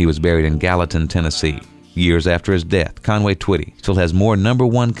hemorrhage. He was buried in Gallatin, Tennessee. Years after his death, Conway Twitty still has more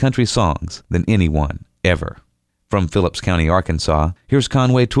number-one country songs than anyone ever. From Phillips County, Arkansas, here's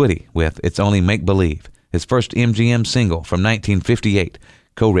Conway Twitty with It's Only Make Believe, his first MGM single from 1958,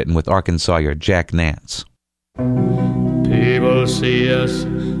 co-written with Arkansawyer Jack Nance. People see us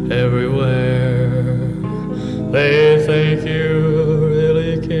everywhere. They think you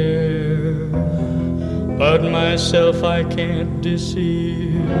really care. But myself I can't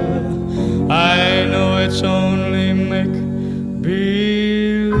deceive. I know it's only make-believe.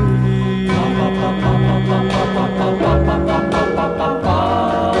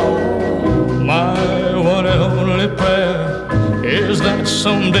 My one and only prayer is that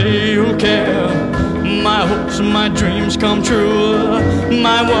someday you'll care. My hopes and my dreams come true.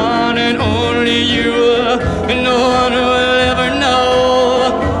 My one and only you. No one will ever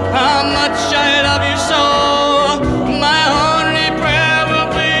know how much I love you so. My only prayer will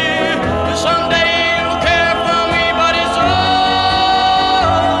be someday you'll care for me, but it's only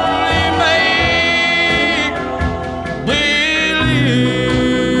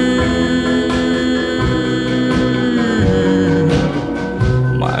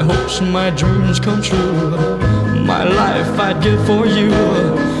make-believe. My hopes and my dreams come true. My life I'd give for you.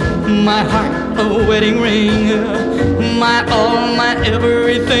 My heart a wedding ring. My all, my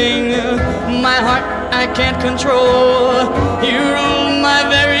everything. My heart I can't control. You rule my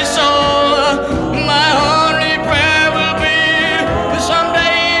very soul. My only prayer will be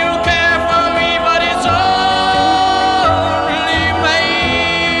someday you'll care for me, but it's only make-believe.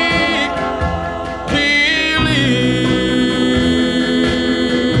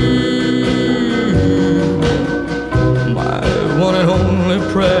 My one and only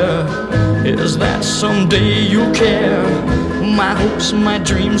prayer is that someday you'll care. My hopes, my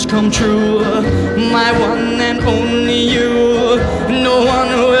dreams come true. My one and only you. No one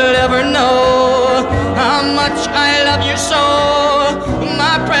will ever know how much I love you so.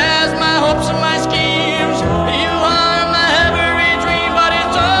 My prayers, my hopes, and my schemes. You are my every dream, but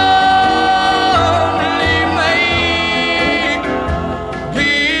it's only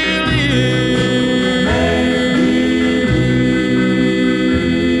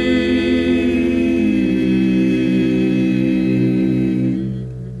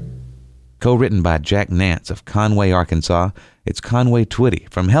Co-written by Jack Nance of Conway, Arkansas, it's Conway Twitty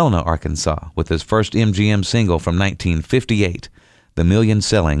from Helena, Arkansas, with his first MGM single from 1958, the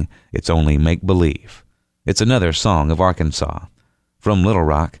million-selling It's Only Make Believe. It's another song of Arkansas. From Little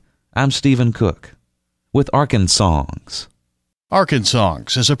Rock, I'm Stephen Cook with Arkansongs.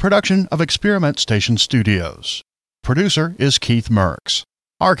 Arkansongs is a production of Experiment Station Studios. Producer is Keith Merckx.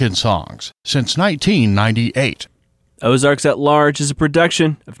 Arkansongs since 1998. Ozarks at Large is a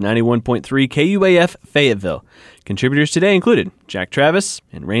production of 91.3 KUAF Fayetteville. Contributors today included Jack Travis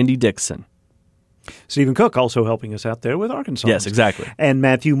and Randy Dixon. Stephen Cook also helping us out there with Arkansas. Yes, exactly. And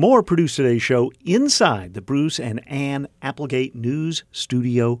Matthew Moore produced today's show inside the Bruce and Ann Applegate News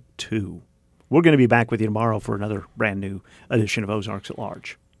Studio 2. We're going to be back with you tomorrow for another brand new edition of Ozarks at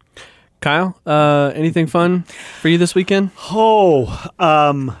Large. Kyle, anything fun for you this weekend?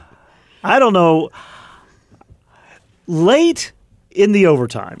 I don't know. Late in the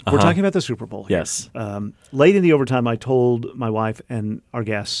overtime, we're talking about the Super Bowl here. Yes. Late in the overtime, I told my wife and our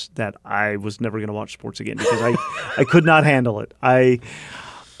guests that I was never going to watch sports again because I could not handle it.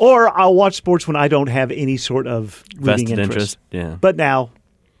 I'll watch sports when I don't have any sort of rooting vested interest. Yeah. But now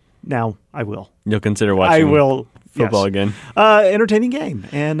I will. You'll consider watching football again. Entertaining game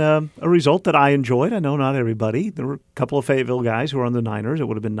and a result that I enjoyed. I know not everybody. There were a couple of Fayetteville guys who were on the Niners. It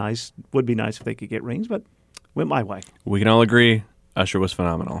would be nice if they could get rings, but went my way. We can all agree Usher was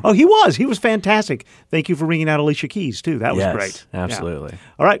phenomenal. Oh, he was. He was fantastic. Thank you for ringing out Alicia Keys, too. That was great. Absolutely. Yeah.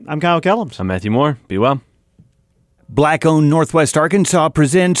 All right. I'm Kyle Kellums. I'm Matthew Moore. Be well. Black-owned Northwest Arkansas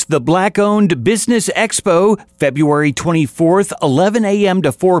presents the Black-owned Business Expo, February 24th, 11 a.m.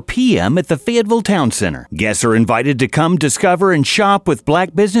 to 4 p.m. at the Fayetteville Town Center. Guests are invited to come discover and shop with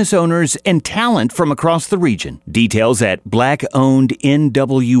Black business owners and talent from across the region. Details at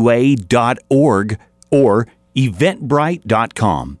blackownednwa.org or eventbrite.com.